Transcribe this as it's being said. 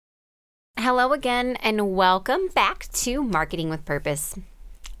Hello again, and welcome back to Marketing with Purpose.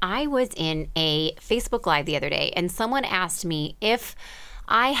 I was in a Facebook Live the other day, and someone asked me if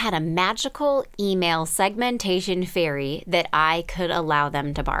I had a magical email segmentation fairy that I could allow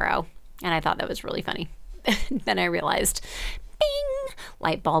them to borrow. And I thought that was really funny. Then I realized, bing,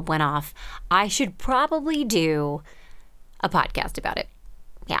 light bulb went off. I should probably do a podcast about it.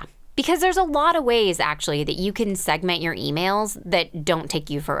 Yeah. Because there's a lot of ways, actually, that you can segment your emails that don't take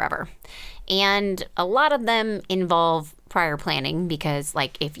you forever. And a lot of them involve prior planning because,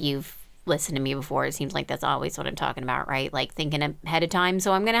 like, if you've listened to me before, it seems like that's always what I'm talking about, right? Like thinking ahead of time.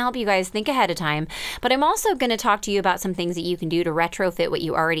 So I'm going to help you guys think ahead of time. But I'm also going to talk to you about some things that you can do to retrofit what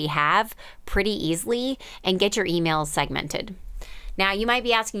you already have pretty easily and get your emails segmented. Now, you might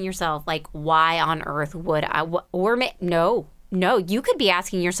be asking yourself, like, why on earth would I, No, you could be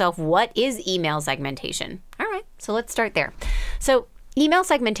asking yourself, what is email segmentation? All right, so let's start there. So email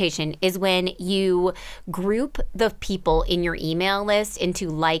segmentation is when you group the people in your email list into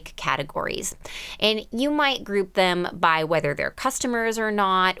like categories. And you might group them by whether they're customers or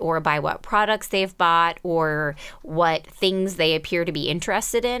not, or by what products they've bought, or what things they appear to be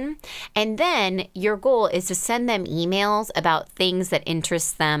interested in. And then your goal is to send them emails about things that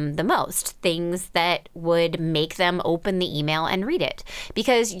interest them the most, things that would make them open the email and read it.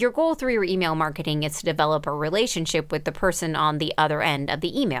 Because your goal through your email marketing is to develop a relationship with the person on the other end of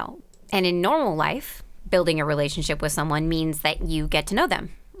the email. And in normal life, building a relationship with someone means that you get to know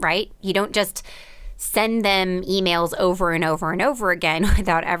them, right? You don't just send them emails over and over and over again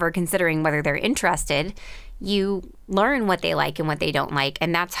without ever considering whether they're interested. You learn what they like and what they don't like,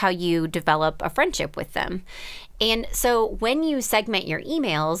 and that's how you develop a friendship with them. And so when you segment your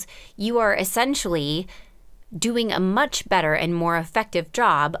emails, you are essentially doing a much better and more effective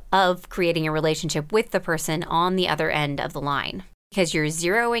job of creating a relationship with the person on the other end of the line, because you're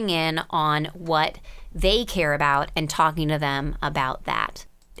zeroing in on what they care about and talking to them about that.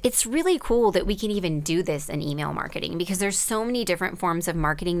 It's really cool that we can even do this in email marketing because there's so many different forms of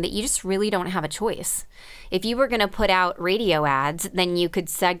marketing that you just really don't have a choice. If you were going to put out radio ads, then you could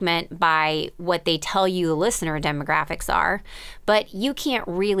segment by what they tell you the listener demographics are, but you can't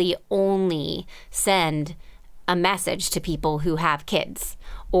really only send a message to people who have kids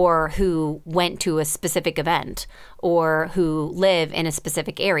or who went to a specific event or who live in a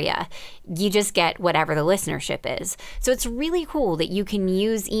specific area. You just get whatever the listenership is. So it's really cool that you can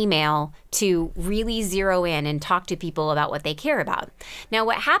use email to really zero in and talk to people about what they care about. Now,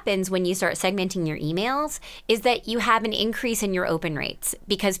 what happens when you start segmenting your emails is that you have an increase in your open rates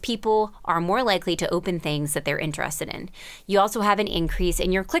because people are more likely to open things that they're interested in. You also have an increase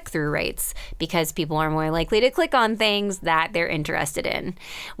in your click-through rates because people are more likely to click on things that they're interested in,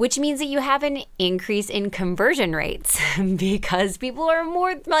 which means that you have an increase in conversion rates because people are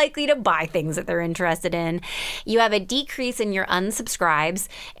more likely to buy things that they're interested in. You have a decrease in your unsubscribes,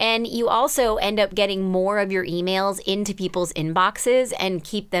 and you also end up getting more of your emails into people's inboxes and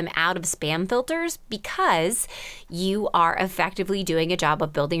keep them out of spam filters because you are effectively doing a job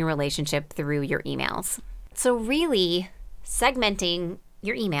of building a relationship through your emails. So really, segmenting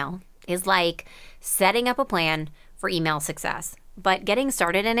your email is like setting up a plan for email success. But getting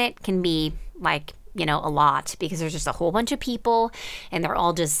started in it can be like, a lot because there's just a whole bunch of people and they're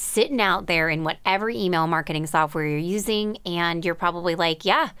all just sitting out there in whatever email marketing software you're using. And you're probably like,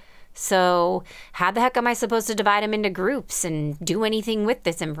 yeah, so how the heck am I supposed to divide them into groups and do anything with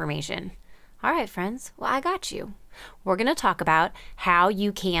this information? All right, friends. Well, I got you. We're going to talk about how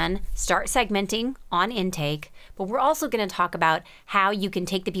you can start segmenting on intake, but we're also going to talk about how you can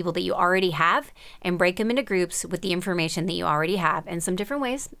take the people that you already have and break them into groups with the information that you already have and some different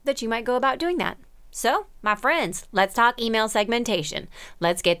ways that you might go about doing that. So, my friends, let's talk email segmentation.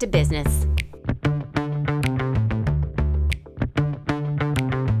 Let's get to business.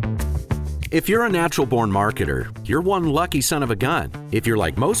 If you're a natural-born marketer, you're one lucky son of a gun. If you're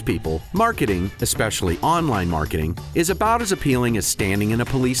like most people, marketing, especially online marketing, is about as appealing as standing in a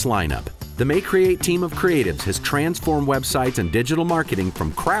police lineup. The May Create team of creatives has transformed websites and digital marketing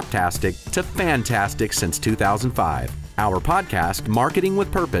from craptastic to fantastic since 2005. Our podcast, Marketing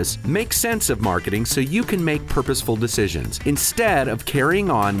with Purpose, makes sense of marketing so you can make purposeful decisions instead of carrying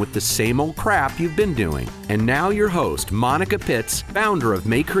on with the same old crap you've been doing. And now your host, Monica Pitts, founder of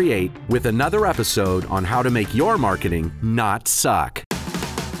May Create, with another episode on how to make your marketing not suck.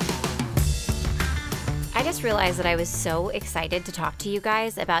 I just realized that I was so excited to talk to you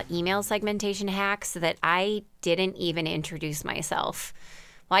guys about email segmentation hacks that I didn't even introduce myself.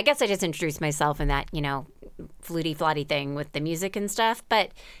 Well, I guess I just introduced myself in that, fluty-flotty thing with the music and stuff.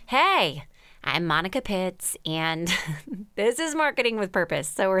 But hey, I'm Monica Pitts, and this is Marketing with Purpose.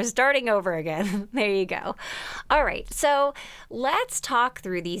 So we're starting over again. There you go. All right, so let's talk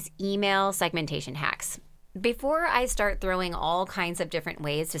through these email segmentation hacks. Before I start throwing all kinds of different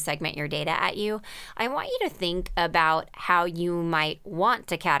ways to segment your data at you, I want you to think about how you might want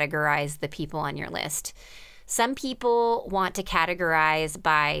to categorize the people on your list. Some people want to categorize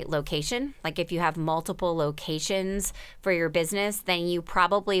by location. Like if you have multiple locations for your business, then you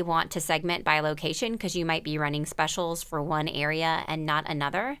probably want to segment by location because you might be running specials for one area and not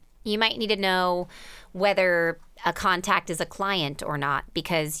another. You might need to know whether a contact is a client or not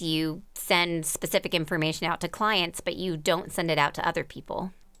because you send specific information out to clients, but you don't send it out to other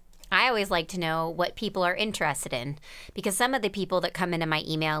people. I always like to know what people are interested in because some of the people that come into my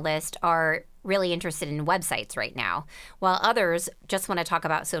email list are really interested in websites right now, while others just want to talk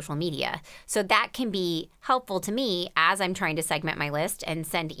about social media. So that can be helpful to me as I'm trying to segment my list and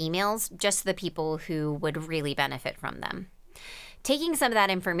send emails just to the people who would really benefit from them. Taking some of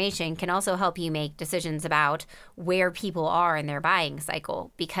that information can also help you make decisions about where people are in their buying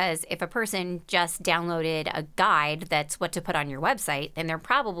cycle. Because if a person just downloaded a guide that's what to put on your website, then they're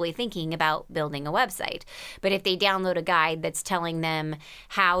probably thinking about building a website. But if they download a guide that's telling them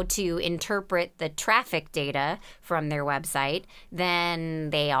how to interpret the traffic data from their website,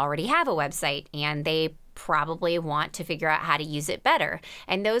 then they already have a website and they probably want to figure out how to use it better.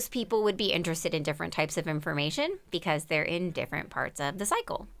 And those people would be interested in different types of information because they're in different parts of the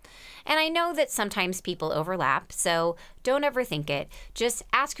cycle. And I know that sometimes people overlap, so don't overthink it. Just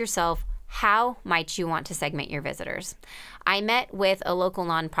ask yourself, how might you want to segment your visitors? I met with a local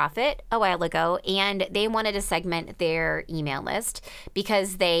nonprofit a while ago, and they wanted to segment their email list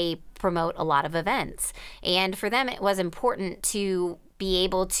because they promote a lot of events. And for them, it was important to be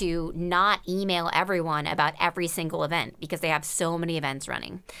able to not email everyone about every single event because they have so many events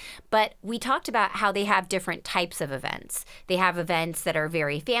running. But we talked about how they have different types of events. They have events that are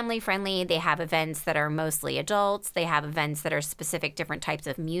very family friendly. They have events that are mostly adults. They have events that are specific different types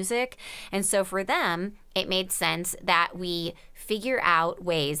of music. And so for them, it made sense that we figure out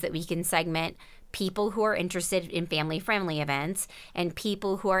ways that we can segment people who are interested in family-friendly events and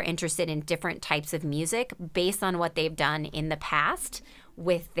people who are interested in different types of music based on what they've done in the past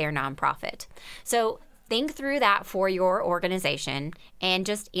with their nonprofit. So think through that for your organization and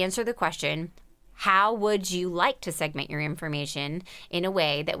just answer the question, how would you like to segment your information in a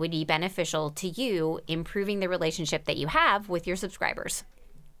way that would be beneficial to you, improving the relationship that you have with your subscribers?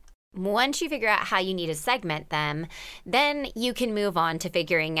 Once you figure out how you need to segment them, then you can move on to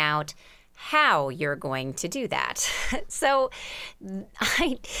figuring out how you're going to do that. So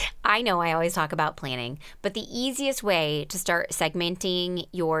I know I always talk about planning, but the easiest way to start segmenting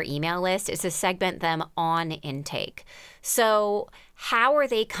your email list is to segment them on intake. So how are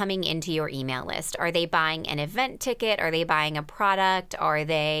they coming into your email list? Are they buying an event ticket? Are they buying a product? Are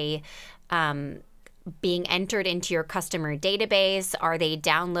they being entered into your customer database? Are they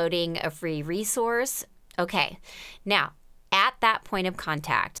downloading a free resource? Okay, now at that point of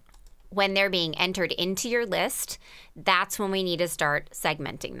contact, when they're being entered into your list, that's when we need to start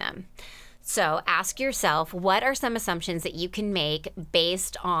segmenting them. So ask yourself, what are some assumptions that you can make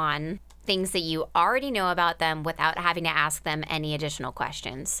based on things that you already know about them without having to ask them any additional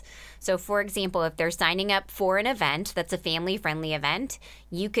questions? So for example, if they're signing up for an event that's a family-friendly event,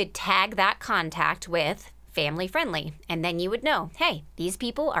 you could tag that contact with family friendly. And then you would know, hey, these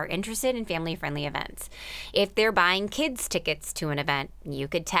people are interested in family friendly events. If they're buying kids tickets to an event, you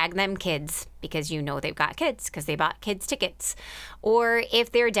could tag them kids because you know they've got kids because they bought kids tickets. Or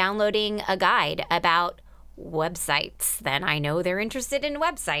if they're downloading a guide about websites, then I know they're interested in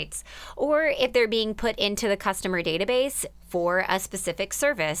websites. Or if they're being put into the customer database for a specific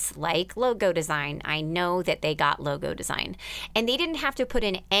service like logo design, I know that they got logo design. And they didn't have to put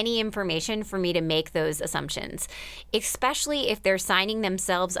in any information for me to make those assumptions, especially if they're signing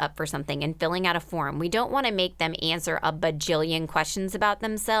themselves up for something and filling out a form. We don't want to make them answer a bajillion questions about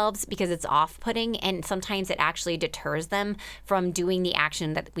themselves because it's off-putting and sometimes it actually deters them from doing the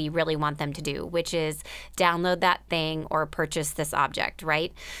action that we really want them to do, which is download that thing or purchase this object,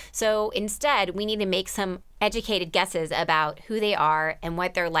 right? So instead, we need to make some educated guesses about who they are and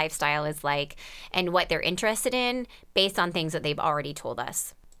what their lifestyle is like and what they're interested in based on things that they've already told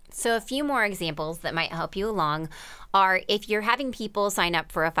us. So a few more examples that might help you along are if you're having people sign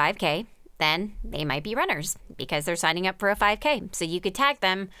up for a 5K, then they might be runners because they're signing up for a 5K. So you could tag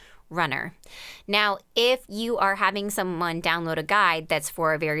them runner. Now, if you are having someone download a guide that's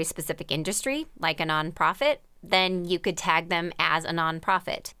for a very specific industry, like a nonprofit, then you could tag them as a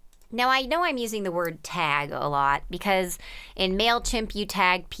nonprofit. Now, I know I'm using the word tag a lot because in MailChimp you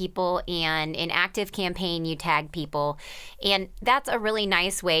tag people and in ActiveCampaign you tag people. And that's a really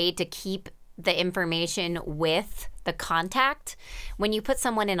nice way to keep the information with the contact. When you put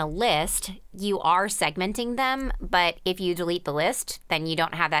someone in a list, you are segmenting them, but if you delete the list, then you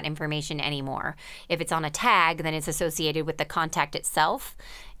don't have that information anymore. If it's on a tag, then it's associated with the contact itself.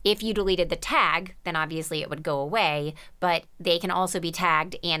 If you deleted the tag, then obviously it would go away, but they can also be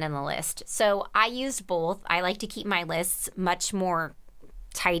tagged and in the list. So I used both. I like to keep my lists much more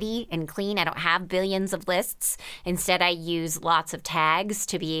tidy and clean. I don't have billions of lists. Instead, I use lots of tags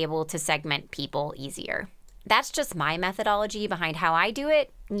to be able to segment people easier. That's just my methodology behind how I do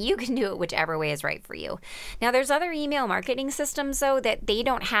it. You can do it whichever way is right for you. Now, there's other email marketing systems, though, that they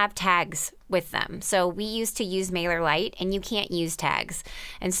don't have tags with them. So we used to use MailerLite, and you can't use tags.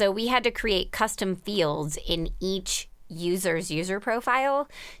 And so we had to create custom fields in each user's user profile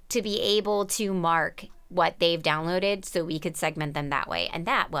to be able to mark what they've downloaded so we could segment them that way. And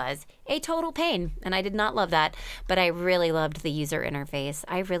that was a total pain. And I did not love that, but I really loved the user interface.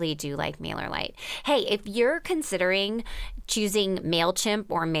 I really do like MailerLite. Hey, if you're considering choosing MailChimp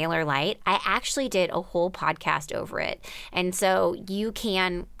or MailerLite, I actually did a whole podcast over it. And so you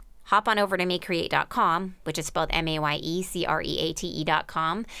can hop on over to mayecreate.com, which is spelled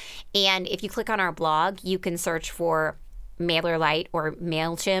MAYECREATE.com. And if you click on our blog, you can search for MailerLite or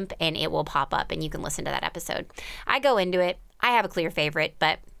MailChimp and it will pop up and you can listen to that episode. I go into it. I have a clear favorite,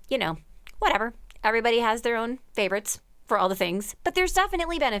 but whatever. Everybody has their own favorites for all the things, but there's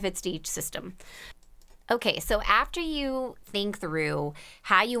definitely benefits to each system. Okay, so after you think through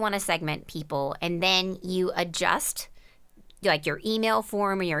how you want to segment people and then you adjust like your email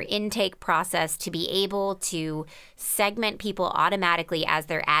form or your intake process to be able to segment people automatically as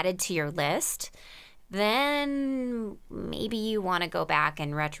they're added to your list, then maybe you want to go back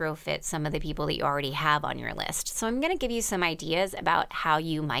and retrofit some of the people that you already have on your list. So I'm going to give you some ideas about how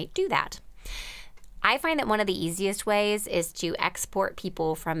you might do that. I find that one of the easiest ways is to export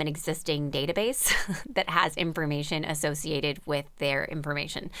people from an existing database that has information associated with their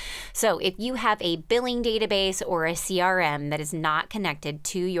information. So if you have a billing database or a CRM that is not connected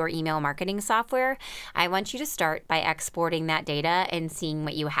to your email marketing software, I want you to start by exporting that data and seeing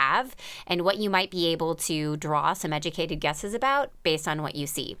what you have and what you might be able to draw some educated guesses about based on what you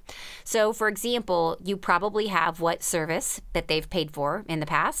see. So for example, you probably have what service that they've paid for in the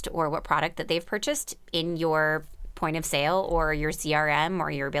past or what product that they've purchased in your point of sale or your CRM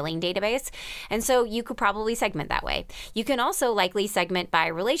or your billing database. And so you could probably segment that way. You can also likely segment by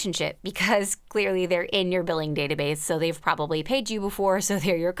relationship because clearly they're in your billing database, so they've probably paid you before, so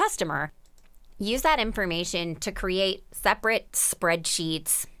they're your customer. Use that information to create separate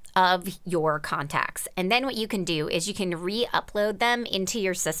spreadsheets of your contacts. And then what you can do is you can re-upload them into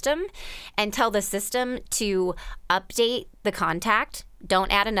your system and tell the system to update the contact.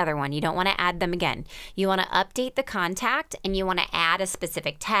 Don't add another one. You don't want to add them again. You want to update the contact and you want to add a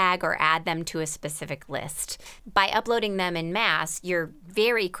specific tag or add them to a specific list. By uploading them en masse, you're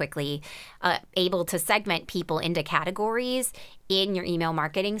very quickly able to segment people into categories in your email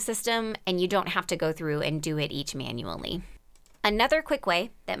marketing system, and you don't have to go through and do it each manually. Another quick way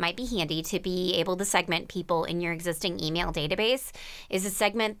that might be handy to be able to segment people in your existing email database is to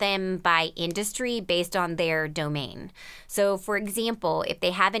segment them by industry based on their domain. So for example, if they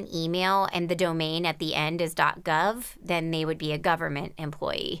have an email and the domain at the end is .gov, then they would be a government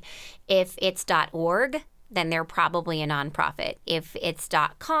employee. If it's .org, then they're probably a nonprofit. If it's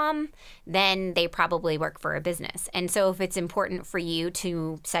 .com, then they probably work for a business. And so if it's important for you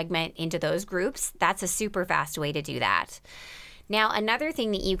to segment into those groups, that's a super fast way to do that. Now, another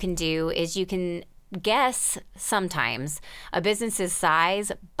thing that you can do is you can guess sometimes a business's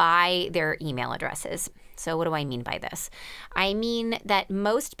size by their email addresses. So what do I mean by this? I mean that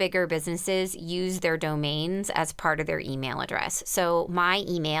most bigger businesses use their domains as part of their email address. So my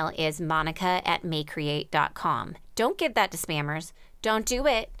email is monica@mayecreate.com. Don't give that to spammers. Don't do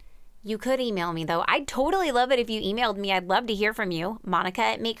it. You could email me, though. I'd totally love it if you emailed me. I'd love to hear from you.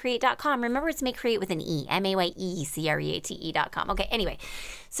 Monica@mayecreate.com. Remember, it's Mayecreate with an E. MAYECREATE.com. Okay, anyway.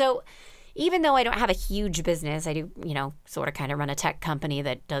 So even though I don't have a huge business, I do, sort of kind of run a tech company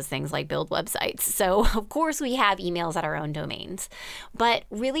that does things like build websites. So, of course, we have emails at our own domains. But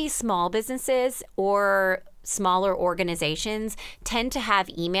really small businesses or smaller organizations tend to have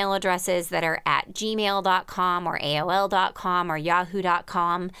email addresses that are at gmail.com or AOL.com or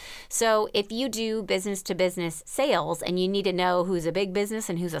yahoo.com. So if you do business to business sales and you need to know who's a big business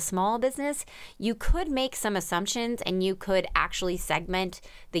and who's a small business, you could make some assumptions and you could actually segment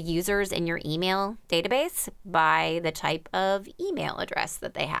the users in your email database by the type of email address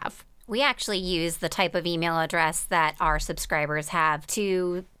that they have. We actually use the type of email address that our subscribers have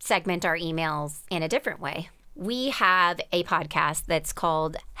to segment our emails in a different way. We have a podcast that's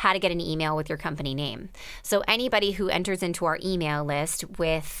called How to Get an Email with Your Company Name. So anybody who enters into our email list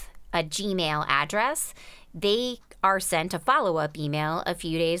with a Gmail address, they are sent a follow-up email a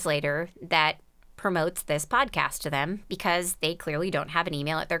few days later that promotes this podcast to them because they clearly don't have an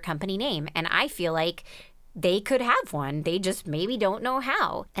email at their company name. And I feel like they could have one. They just maybe don't know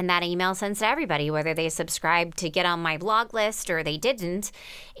how. And that email sends to everybody, whether they subscribe to get on my blog list or they didn't.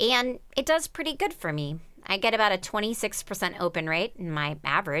 And it does pretty good for me. I get about a 26% open rate, and my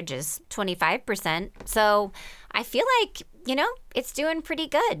average is 25%. So I feel like, it's doing pretty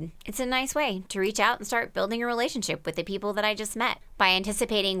good. It's a nice way to reach out and start building a relationship with the people that I just met by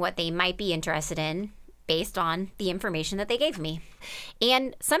anticipating what they might be interested in based on the information that they gave me.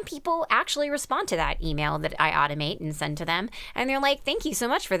 And some people actually respond to that email that I automate and send to them. And they're like, thank you so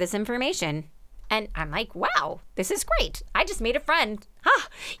much for this information. And I'm like, wow, this is great. I just made a friend.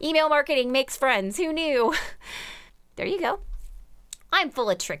 Email marketing makes friends. Who knew? There you go. I'm full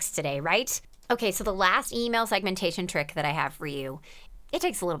of tricks today, right? Okay, so the last email segmentation trick that I have for you, it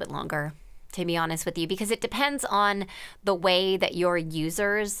takes a little bit longer, to be honest with you, because it depends on the way that your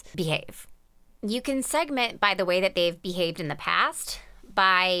users behave. You can segment by the way that they've behaved in the past,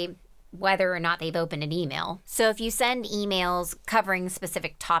 by whether or not they've opened an email. So if you send emails covering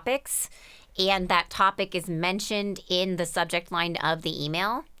specific topics and that topic is mentioned in the subject line of the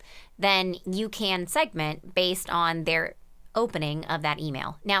email, then you can segment based on their opening of that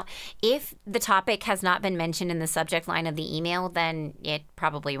email. Now, if the topic has not been mentioned in the subject line of the email, then it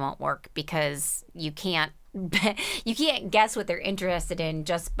probably won't work because you can't guess what they're interested in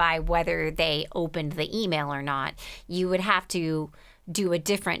just by whether they opened the email or not. You would have to do a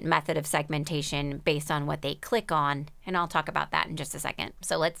different method of segmentation based on what they click on, and I'll talk about that in just a second.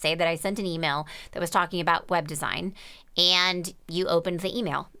 So let's say that I sent an email that was talking about web design and you opened the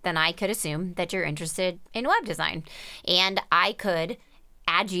email. Then I could assume that you're interested in web design, and I could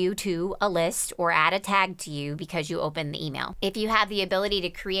add you to a list or add a tag to you because you opened the email. If you have the ability to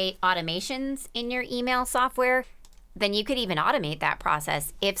create automations in your email software, then you could even automate that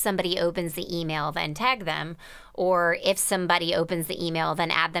process. If somebody opens the email, then tag them, or if somebody opens the email,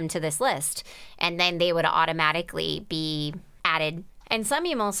 then add them to this list, and then they would automatically be added. And some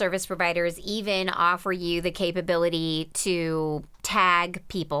email service providers even offer you the capability to tag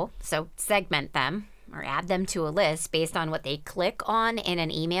people, so segment them, or add them to a list based on what they click on in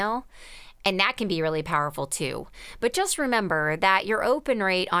an email. And that can be really powerful too. But just remember that your open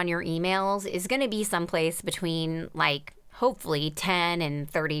rate on your emails is going to be someplace between hopefully 10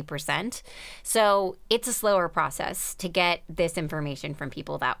 and 30%. So it's a slower process to get this information from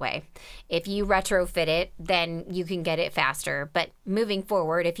people that way. If you retrofit it, then you can get it faster. But moving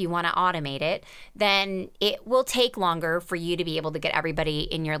forward, if you want to automate it, then it will take longer for you to be able to get everybody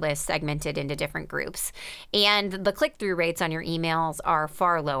in your list segmented into different groups. And the click-through rates on your emails are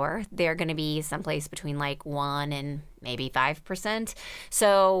far lower. They're going to be someplace between 1 and maybe 5%.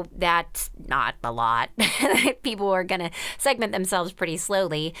 So that's not a lot. People are going to segment themselves pretty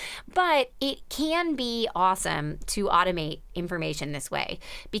slowly, but it can be awesome to automate information this way.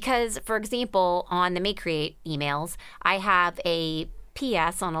 Because, for example, on the Make Create emails, I have a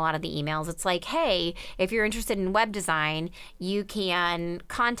PS on a lot of the emails. It's like, hey, if you're interested in web design, you can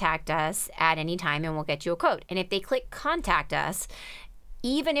contact us at any time and we'll get you a quote. And if they click contact us,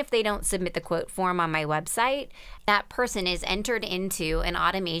 even if they don't submit the quote form on my website, that person is entered into an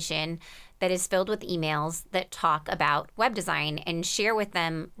automation that is filled with emails that talk about web design and share with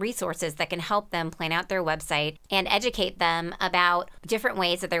them resources that can help them plan out their website and educate them about different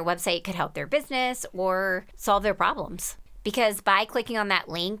ways that their website could help their business or solve their problems. Because by clicking on that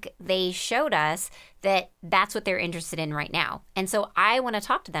link, they showed us that that's what they're interested in right now. And so I want to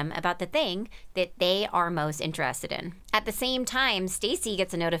talk to them about the thing that they are most interested in. At the same time, Stacy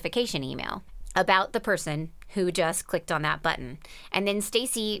gets a notification email about the person who just clicked on that button. And then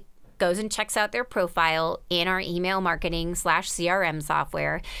Stacy goes and checks out their profile in our email marketing / CRM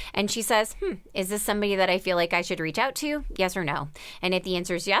software. And she says, is this somebody that I feel like I should reach out to? Yes or no? And if the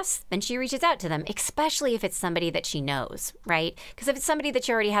answer is yes, then she reaches out to them, especially if it's somebody that she knows, right? Because if it's somebody that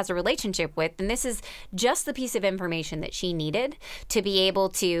she already has a relationship with, then this is just the piece of information that she needed to be able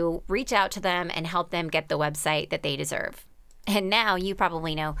to reach out to them and help them get the website that they deserve. And now you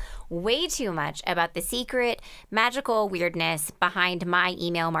probably know way too much about the secret, magical weirdness behind my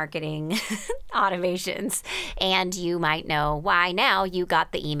email marketing automations. And you might know why now you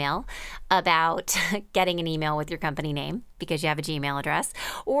got the email about getting an email with your company name because you have a Gmail address.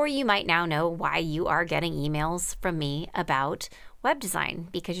 Or you might now know why you are getting emails from me about web design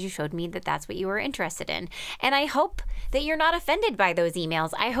because you showed me that that's what you were interested in. And I hope that you're not offended by those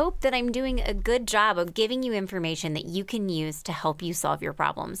emails. I hope that I'm doing a good job of giving you information that you can use to help you solve your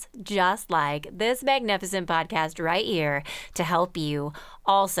problems, just like this magnificent podcast right here to help you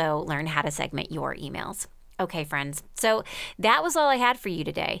also learn how to segment your emails. Okay, friends. So that was all I had for you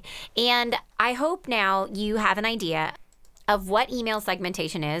today. And I hope now you have an idea of what email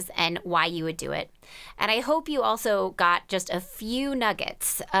segmentation is and why you would do it. And I hope you also got just a few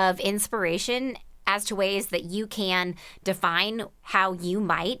nuggets of inspiration as to ways that you can define how you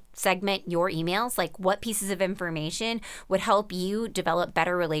might segment your emails, like what pieces of information would help you develop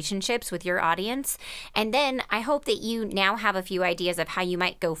better relationships with your audience. And then I hope that you now have a few ideas of how you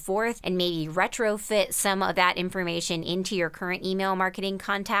might go forth and maybe retrofit some of that information into your current email marketing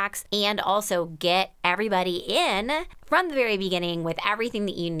contacts and also get everybody in from the very beginning with everything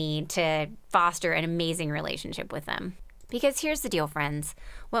that you need to foster an amazing relationship with them. Because here's the deal, friends.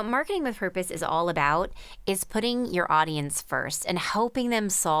 What Marketing with Purpose is all about is putting your audience first and helping them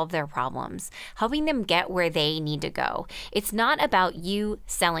solve their problems, helping them get where they need to go. It's not about you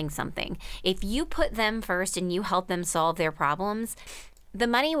selling something. If you put them first and you help them solve their problems, the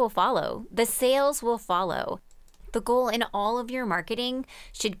money will follow. The sales will follow. The goal in all of your marketing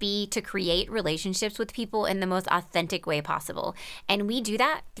should be to create relationships with people in the most authentic way possible. And we do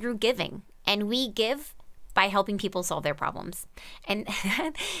that through giving. And we give by helping people solve their problems. And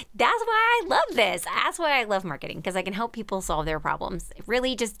that's why I love this. That's why I love marketing, because I can help people solve their problems.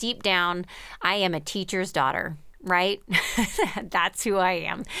 Really, just deep down, I am a teacher's daughter, right? That's who I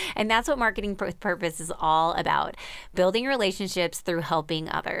am. And that's what Marketing with Purpose is all about. Building relationships through helping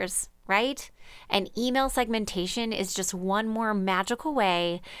others, right? And email segmentation is just one more magical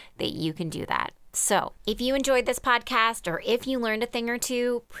way that you can do that. So if you enjoyed this podcast or if you learned a thing or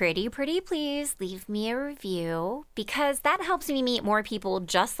two, pretty please leave me a review, because that helps me meet more people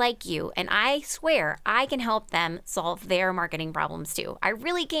just like you. And I swear I can help them solve their marketing problems too. I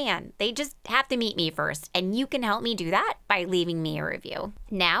really can. They just have to meet me first. And you can help me do that by leaving me a review.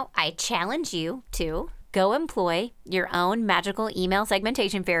 Now I challenge you to go employ your own magical email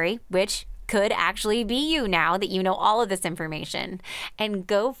segmentation fairy, which could actually be you now that you know all of this information, and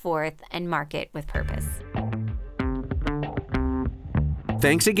go forth and market with purpose.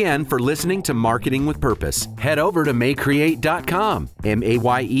 Thanks again for listening to Marketing with Purpose. Head over to mayecreate.com,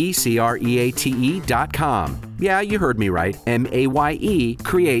 MAYECREATE.com. Yeah, you heard me right,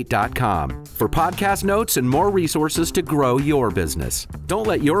 MAYECreate.com, for podcast notes and more resources to grow your business. Don't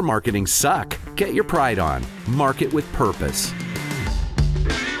let your marketing suck. Get your pride on. Market with Purpose.